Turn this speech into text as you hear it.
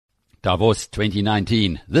Davos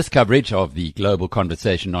 2019. This coverage of the global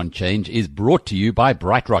conversation on change is brought to you by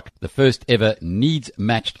BrightRock, the first ever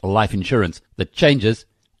needs-matched life insurance that changes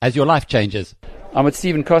as your life changes. I'm with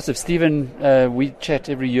Stephen Koseff. Stephen, we chat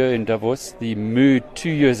every year in Davos. The mood 2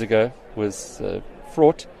 years ago was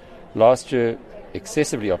fraught. Last year,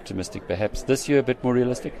 excessively optimistic perhaps. This year, a bit more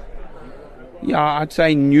realistic? Yeah, I'd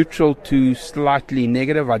say neutral to slightly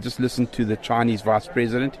negative. I just listened to the Chinese vice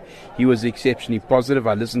president. He was exceptionally positive.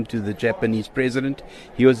 I listened to the Japanese president.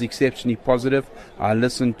 He was exceptionally positive. I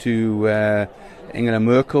listened to Angela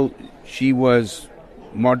Merkel. She was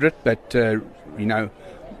moderate, but, I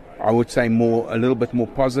would say a little bit more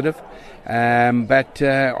positive. But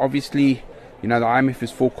obviously, the IMF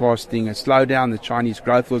is forecasting a slowdown. The Chinese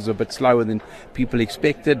growth was a bit slower than people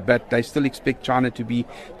expected, but they still expect China to be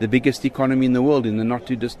the biggest economy in the world in the not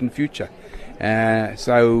too distant future. I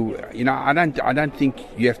don't think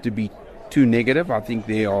you have to be too negative. I think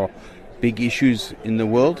there are big issues in the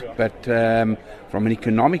world, but from an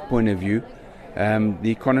economic point of view,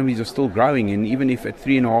 the economies are still growing, and even if at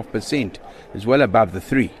 3.5% is well above the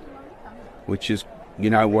 3%, which is,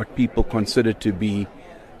 what people consider to be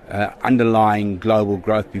underlying global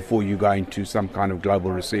growth before you go into some kind of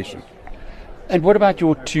global recession. And what about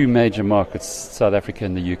your two major markets, South Africa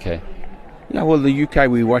and the UK? Yeah, well, the UK,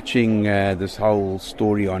 we're watching this whole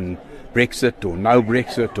story on Brexit or no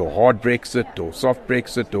Brexit or hard Brexit or soft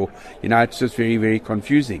Brexit or, it's just very, very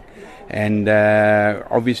confusing. And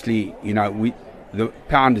obviously, the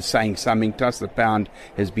pound is saying something to us. The pound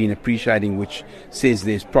has been appreciating, which says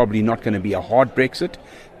there's probably not going to be a hard Brexit,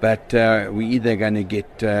 but we're either going to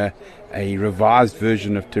get a revised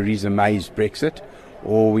version of Theresa May's Brexit,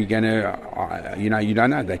 or we're going to, you don't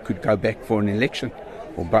know, they could go back for an election.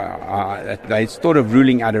 They're sort of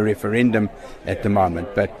ruling out a referendum at the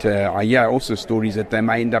moment, but I hear also stories that they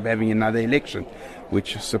may end up having another election,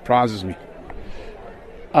 which surprises me.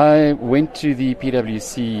 I went to the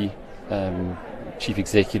PwC chief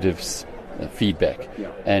executive's feedback,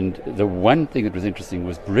 and the one thing that was interesting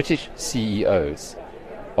was British CEOs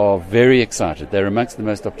are very excited. They're amongst the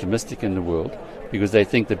most optimistic in the world because they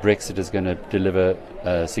think that Brexit is going to deliver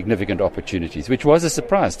significant opportunities, which was a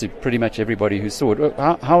surprise to pretty much everybody who saw it.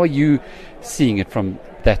 How are you seeing it from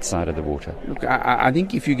that side of the water? Look, I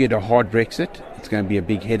think if you get a hard Brexit, it's going to be a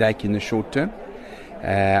big headache in the short term.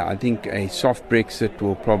 I think a soft Brexit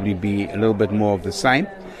will probably be a little bit more of the same.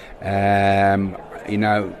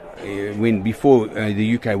 Before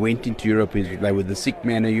the UK went into Europe, they were the sick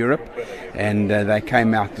man of Europe, and they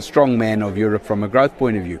came out the strong man of Europe from a growth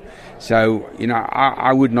point of view. So,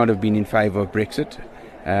 I would not have been in favour of Brexit,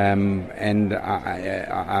 and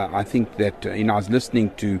I think that, I was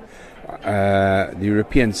listening to the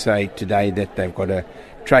Europeans say today that they've got a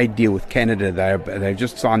trade deal with Canada. They've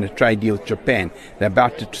just signed a trade deal with Japan. They're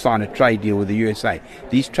about to sign a trade deal with the USA.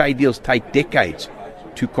 These trade deals take decades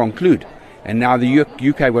to conclude. And now the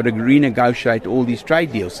UK got to renegotiate all these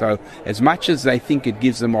trade deals. So as much as they think it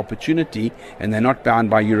gives them opportunity and they're not bound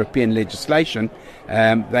by European legislation,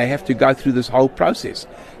 they have to go through this whole process.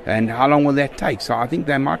 And how long will that take? So I think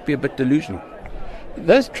they might be a bit delusional.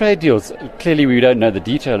 Those trade deals, clearly we don't know the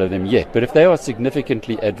detail of them yet, but if they are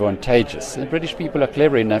significantly advantageous, the British people are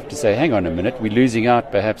clever enough to say, hang on a minute, we're losing out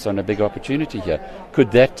perhaps on a big opportunity here.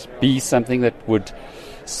 Could that be something that would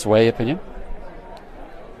sway opinion?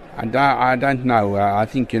 I don't know. I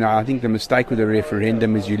think the mistake with the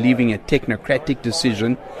referendum is you're leaving a technocratic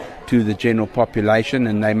decision to the general population,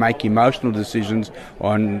 and they make emotional decisions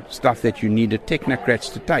on stuff that you needed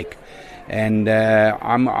technocrats to take. And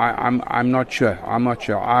I'm not sure.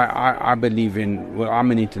 I believe in. Well,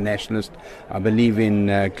 I'm an internationalist. I believe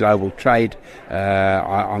in global trade.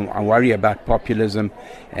 I worry about populism,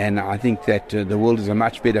 and I think that the world is a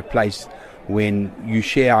much better place when you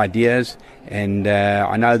share ideas. And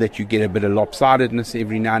I know that you get a bit of lopsidedness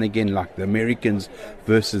every now and again, like the Americans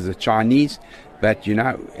versus the Chinese. But,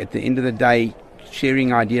 at the end of the day,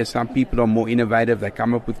 sharing ideas, some people are more innovative. They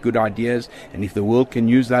come up with good ideas. And if the world can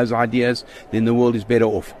use those ideas, then the world is better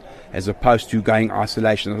off, as opposed to going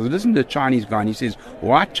isolation. I was listening to the Chinese guy, and he says,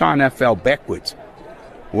 why China fell backwards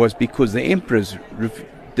was because the emperors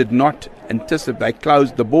did not anticipate,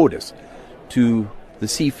 closed the borders to the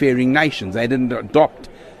seafaring nations. They didn't adopt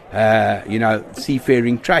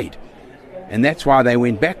seafaring trade. And that's why they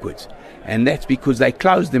went backwards. And that's because they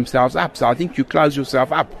closed themselves up. So I think you close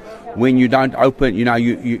yourself up when you don't open,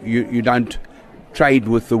 you don't trade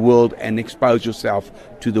with the world and expose yourself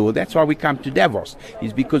to the world. That's why we come to Davos,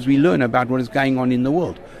 is because we learn about what is going on in the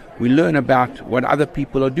world. We learn about what other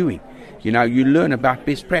people are doing. You learn about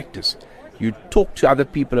best practice. You talk to other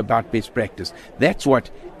people about best practice. That's what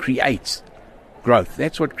creates growth.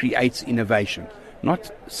 That's what creates innovation,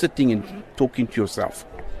 not sitting and talking to yourself.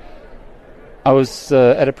 I was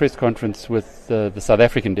at a press conference with the South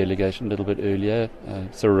African delegation a little bit earlier.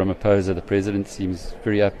 Cyril Ramaphosa, the president, seems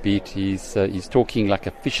very upbeat. He's talking like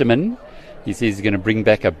a fisherman. He says he's going to bring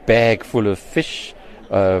back a bag full of fish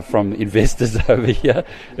from investors over here.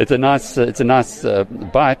 It's a nice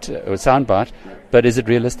bite or sound bite, but is it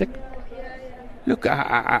realistic? Look,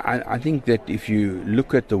 I think that if you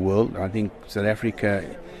look at the world, I think South Africa,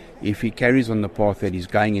 if he carries on the path that he's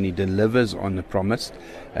going and he delivers on the promise,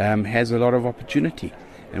 has a lot of opportunity.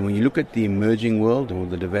 And when you look at the emerging world or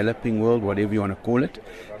the developing world, whatever you want to call it,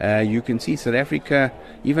 you can see South Africa,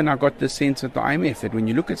 even I got the sense at the IMF that when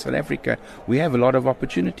you look at South Africa, we have a lot of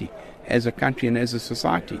opportunity as a country and as a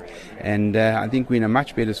society. And I think we're in a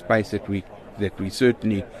much better space that we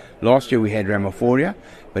certainly, last year we had Ramaphosa,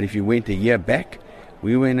 but if you went a year back,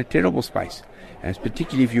 we were in a terrible space. And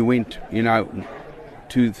particularly if you went,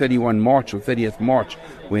 to 31 March or 30th March,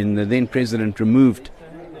 when the then president removed,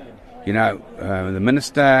 the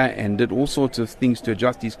minister and did all sorts of things to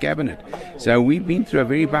adjust his cabinet. So we've been through a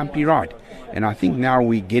very bumpy ride. And I think now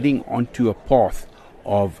we're getting onto a path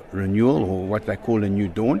of renewal, or what they call a new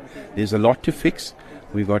dawn. There's a lot to fix.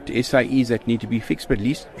 We've got SIEs that need to be fixed, but at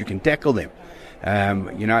least you can tackle them. We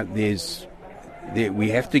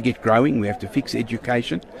have to get growing. We have to fix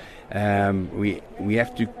education. We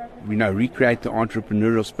have to recreate the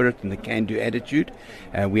entrepreneurial spirit and the can-do attitude.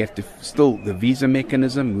 We have to the visa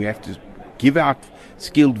mechanism. We have to give out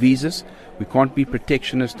skilled visas. We can't be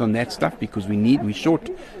protectionist on that stuff because we're short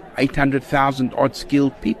 800,000 odd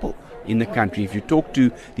skilled people in the country. If you talk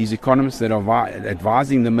to these economists that are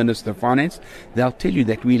advising the Minister of Finance, they'll tell you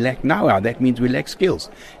that we lack know-how. That means we lack skills,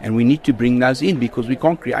 and we need to bring those in because we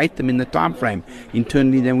can't create them in the time frame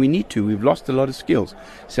internally than we need to. We've lost a lot of skills.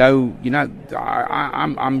 So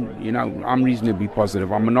I'm reasonably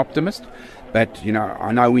positive. I'm an optimist, but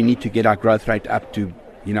I know we need to get our growth rate up to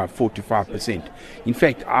 4 to 5%. In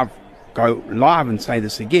fact, I'll go live and say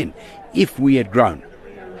this again. If we had grown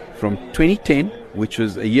from 2010, which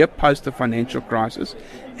was a year post the financial crisis,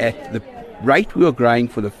 at the rate we were growing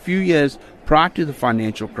for the few years prior to the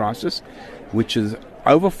financial crisis, which is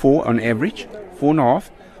over 4 on average, 4.5,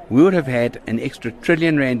 we would have had an extra R1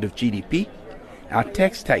 trillion of GDP. Our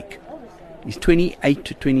tax take is 28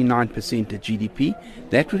 to 29% of GDP.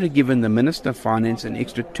 That would have given the Minister of Finance an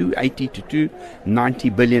extra 280 to 290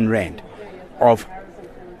 billion rand of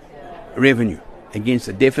revenue against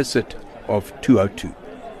a deficit of 202.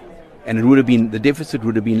 And the deficit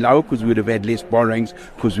would have been lower because we would have had less borrowings,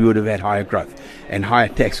 because we would have had higher growth and higher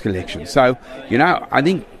tax collection. So, I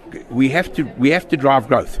think we have to drive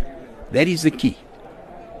growth. That is the key.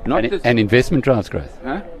 And investment drives growth.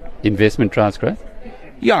 Huh? Investment drives growth.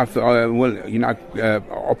 Yeah,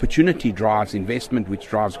 opportunity drives investment, which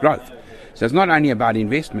drives growth. So it's not only about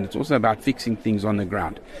investment, it's also about fixing things on the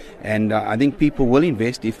ground. And I think people will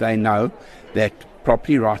invest if they know that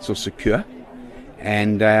property rights are secure,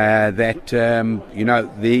 and that there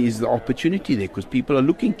is the opportunity there because people are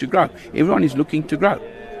looking to grow. Everyone is looking to grow.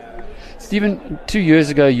 Stephen, 2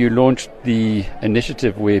 years ago you launched the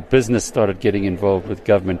initiative where business started getting involved with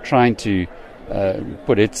government, trying to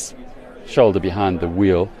put its shoulder behind the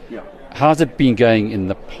wheel. Yeah. How's it been going in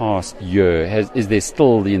the past year? Is there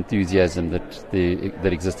still the enthusiasm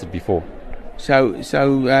that existed before? So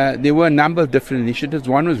there were a number of different initiatives.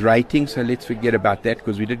 One was rating, so let's forget about that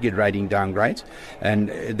because we did get rating downgrades, and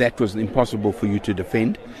that was impossible for you to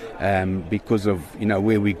defend because of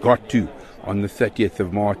where we got to on the 30th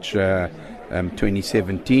of March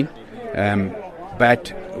 2017.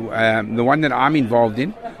 But the one that I'm involved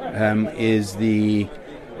in is the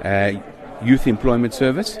Youth Employment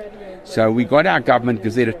Service. So we got our government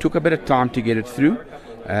gazette. It took a bit of time to get it through,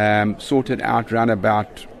 sorted out around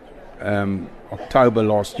about October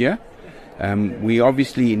last year. We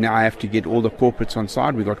obviously now have to get all the corporates on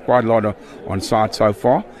side. We've got quite a lot on side so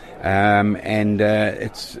far, and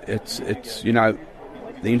it's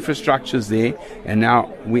the infrastructure's there, and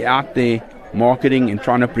now we're out there marketing and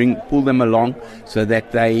trying to pull them along so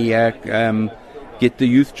that they get the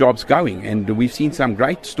youth jobs going. And we've seen some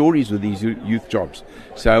great stories with these youth jobs.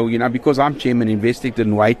 So, because I'm chairman, Investec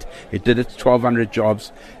didn't wait. It did its 1,200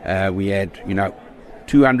 jobs. We had,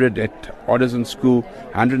 200 at Artisan School,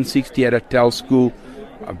 160 at Hotel School,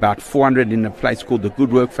 about 400 in a place called the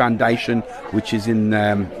Good Work Foundation, which is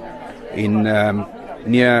near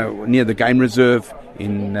the Game Reserve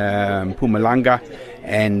in Mpumalanga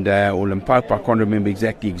and or Limpopo. I can't remember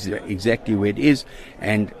exactly where it is.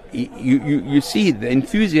 And you see the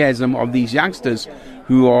enthusiasm of these youngsters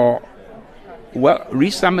who are Well,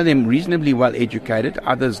 some of them reasonably well educated,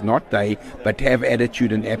 others not. But have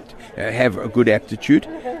attitude and have a good aptitude.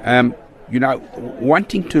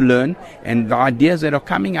 Wanting to learn, and the ideas that are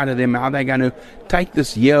coming out of them, how they're going to take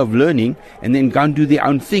this year of learning and then go and do their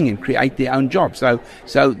own thing and create their own job. So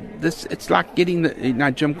this, it's like getting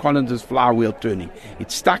Jim Collins' flywheel turning.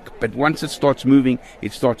 It's stuck, but once it starts moving,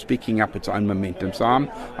 it starts picking up its own momentum. So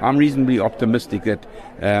I'm reasonably optimistic that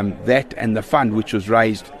that and the fund, which was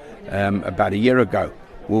raised about a year ago,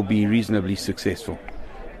 will be reasonably successful.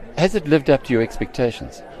 Has it lived up to your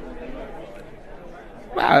expectations?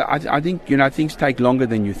 Well, I think, things take longer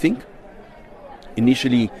than you think.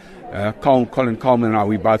 Initially, Colin Coleman and I,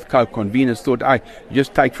 we both co-conveners, thought,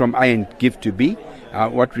 just take from A and give to B.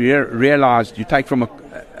 What we realized, you take from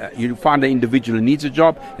you find an individual who needs a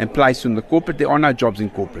job and place in the corporate. There are no jobs in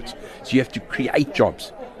corporates. So you have to create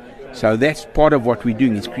jobs. So that's part of what we're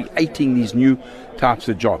doing, is creating these new types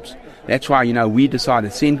of jobs. That's why, we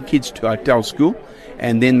decided to send kids to hotel school,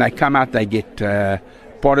 and then they come out, they get...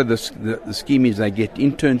 part of the scheme is they get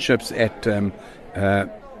internships at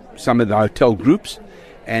some of the hotel groups,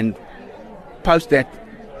 and post that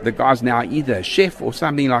the guy's now either a chef or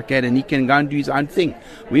something like that, and he can go and do his own thing.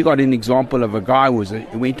 We got an example of a guy who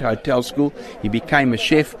went to hotel school, he became a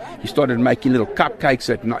chef, he started making little cupcakes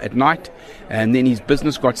at night, and then his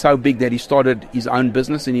business got so big that he started his own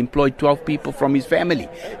business and employed 12 people from his family.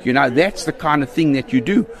 That's the kind of thing that you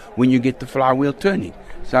do when you get the flywheel turning.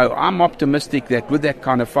 So I'm optimistic that with that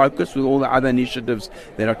kind of focus, with all the other initiatives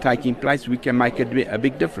that are taking place, we can make a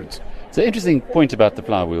big difference. It's an interesting point about the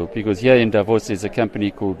flywheel, because here in Davos there's a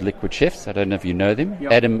company called Liquid Chefs. I don't know if you know them.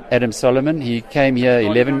 Yeah. Adam Solomon, he came here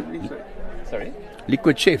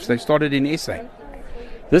Liquid Chefs, they started in SA.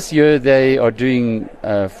 This year they are doing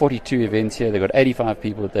 42 events here. They've got 85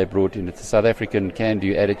 people that they brought in. It's a South African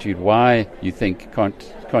can-do attitude. Why, you think,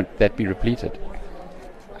 can't that be repeated?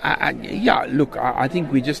 I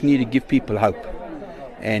think we just need to give people hope.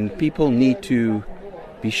 And people need to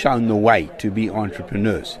be shown the way to be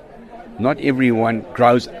entrepreneurs. Not everyone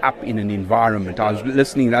grows up in an environment. I was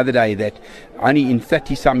listening the other day that only in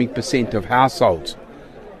 30-something% of households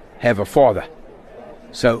have a father.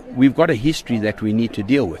 So we've got a history that we need to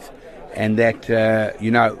deal with. And that,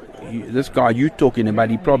 this guy you're talking about,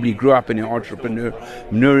 he probably grew up in an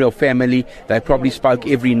entrepreneurial family. They probably spoke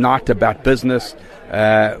every night about business,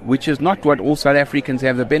 which is not what all South Africans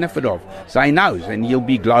have the benefit of. So he knows, and he'll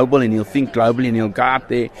be global, and he'll think globally, and he'll go out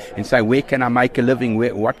there and say, where can I make a living?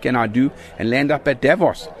 What can I do? And land up at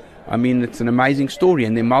Davos. I mean, it's an amazing story,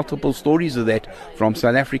 and there are multiple stories of that from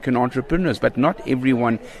South African entrepreneurs. But not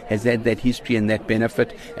everyone has had that history and that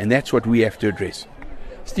benefit, and that's what we have to address.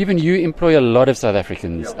 Stephen, you employ a lot of South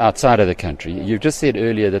Africans outside of the country. You've just said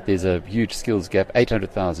earlier that there's a huge skills gap,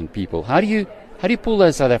 800,000 people. How do you pull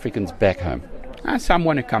those South Africans back home? Some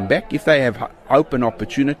want to come back. If they have open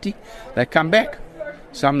opportunity, they come back.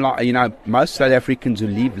 Some, most South Africans who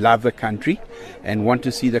leave love the country and want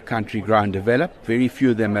to see the country grow and develop. Very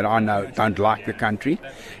few of them that I know don't like the country.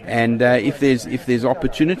 And if there's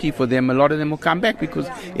opportunity for them, a lot of them will come back, because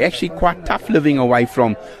it's actually quite tough living away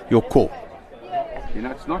from your core.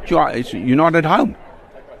 It's not you're not at home.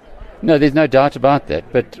 No, there's no doubt about that.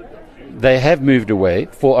 But they have moved away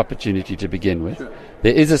for opportunity to begin with. Sure.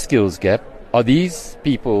 There is a skills gap. Are these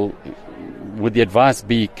people, would the advice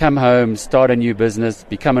be come home, start a new business,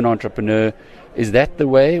 become an entrepreneur? Is that the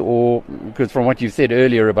way? Or, because from what you said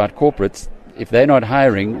earlier about corporates, if they're not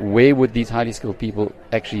hiring, where would these highly skilled people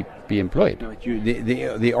actually be employed?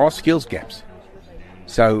 There are skills gaps.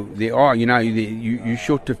 So there are, you're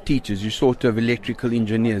short of teachers, you're short of electrical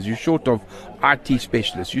engineers, you're short of IT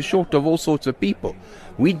specialists, you're short of all sorts of people.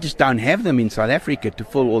 We just don't have them in South Africa to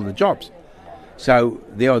fill all the jobs. So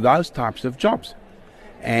there are those types of jobs.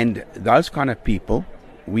 And those kind of people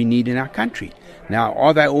we need in our country. Now,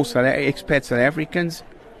 are they all expat South Africans?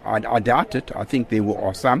 I doubt it. I think there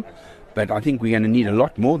are some. But I think we're going to need a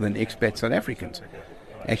lot more than expat South Africans,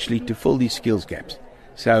 actually, to fill these skills gaps.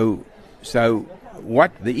 So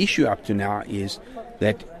what the issue up to now is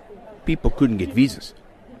that people couldn't get visas.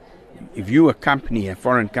 If you're a company, a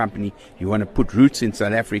foreign company, you want to put roots in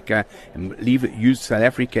South Africa and use South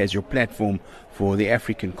Africa as your platform for the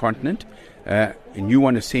African continent, and you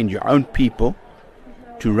want to send your own people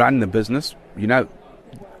to run the business,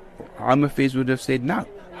 Home Affairs would have said no.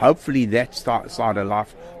 Hopefully that side of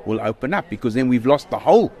life will open up, because then we've lost the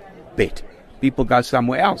whole bet. People go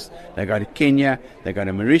somewhere else. They go to Kenya, they go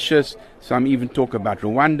to Mauritius, some even talk about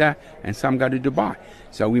Rwanda, and some go to Dubai.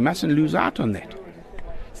 So we mustn't lose out on that.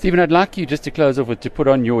 Stephen, I'd like you just to close off with to put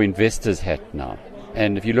on your investor's hat now.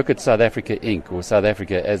 And if you look at South Africa Inc. or South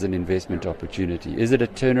Africa as an investment opportunity, is it a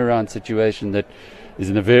turnaround situation that is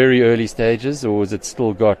in the very early stages, or has it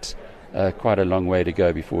still got quite a long way to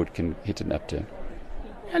go before it can hit an upturn?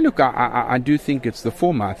 Yeah, look, I do think it's the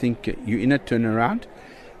former. I think you're in a turnaround.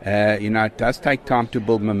 It does take time to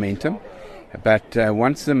build momentum. But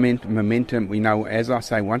once the momentum, as I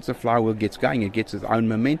say, once the flywheel gets going, it gets its own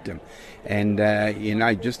momentum. And,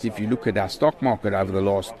 just if you look at our stock market over the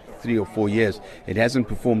last 3 or 4 years, it hasn't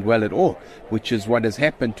performed well at all, which is what has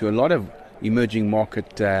happened to a lot of emerging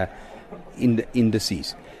market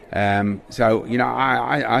indices.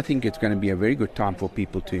 I think it's going to be a very good time for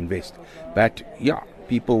people to invest. But,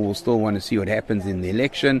 people will still want to see what happens in the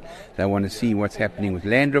election. They want to see what's happening with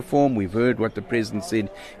land reform. We've heard what the president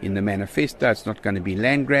said in the manifesto. It's not going to be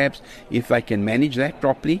land grabs. If they can manage that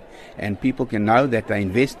properly and people can know that they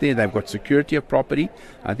invest there, they've got security of property,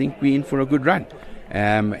 I think we're in for a good run.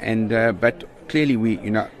 But clearly,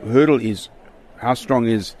 hurdle is how strong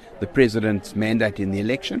is the president's mandate in the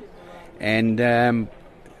election, and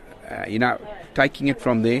taking it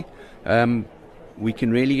from there, we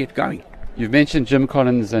can really get going. You've mentioned Jim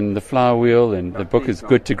Collins and the flywheel, and the book is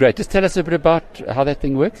Good to Great. Just tell us a bit about how that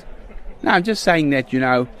thing works. No, I'm just saying that,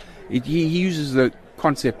 he uses the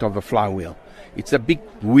concept of a flywheel. It's a big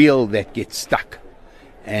wheel that gets stuck,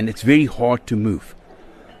 and it's very hard to move.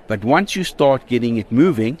 But once you start getting it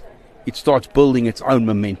moving, it starts building its own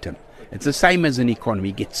momentum. It's the same as an economy.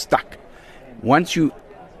 It gets stuck. Once you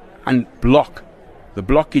unblock the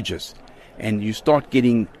blockages and you start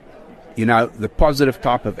getting the positive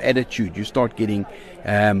type of attitude, you start getting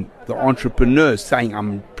the entrepreneurs saying,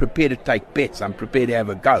 I'm prepared to take bets, I'm prepared to have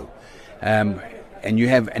a go. And you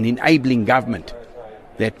have an enabling government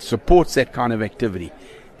that supports that kind of activity,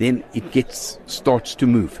 then it starts to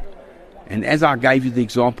move. And as I gave you the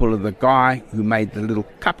example of the guy who made the little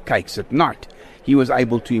cupcakes at night, he was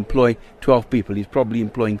able to employ 12 people. He's probably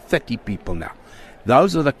employing 30 people now.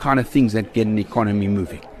 Those are the kind of things that get an economy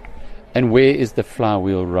moving. And where is the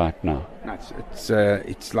flywheel right now? No,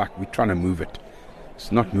 it's like we're trying to move it.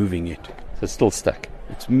 It's not moving yet. So it's still stuck.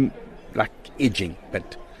 It's like edging,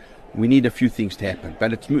 but we need a few things to happen.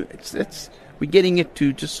 But we're getting it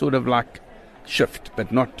to just sort of like shift,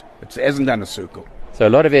 but not. It hasn't done a circle. So a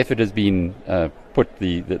lot of effort has been put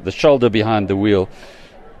the shoulder behind the wheel.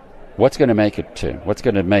 What's going to make it turn? What's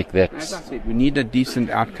going to make that? As I said, we need a decent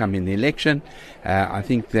outcome in the election. I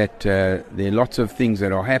think that there are lots of things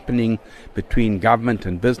that are happening between government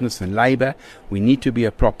and business and labor. We need to be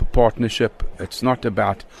a proper partnership. It's not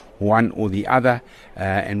about one or the other.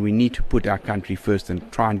 And we need to put our country first and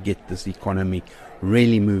try and get this economy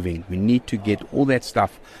really moving. We need to get all that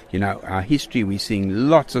stuff. Our history, we're seeing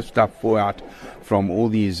lots of stuff fall out from all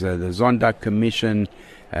these, the Zondo Commission,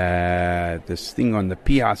 this thing on the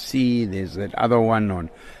PRC, there's that other one on,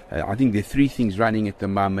 I think there are 3 things running at the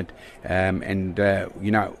moment, that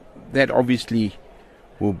obviously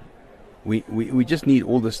we just need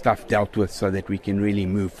all the stuff dealt with so that we can really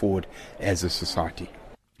move forward as a society.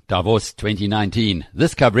 Davos 2019.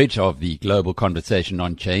 This coverage of the global conversation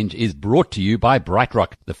on change is brought to you by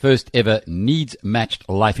BrightRock, the first ever needs-matched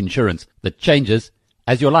life insurance that changes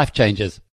as your life changes.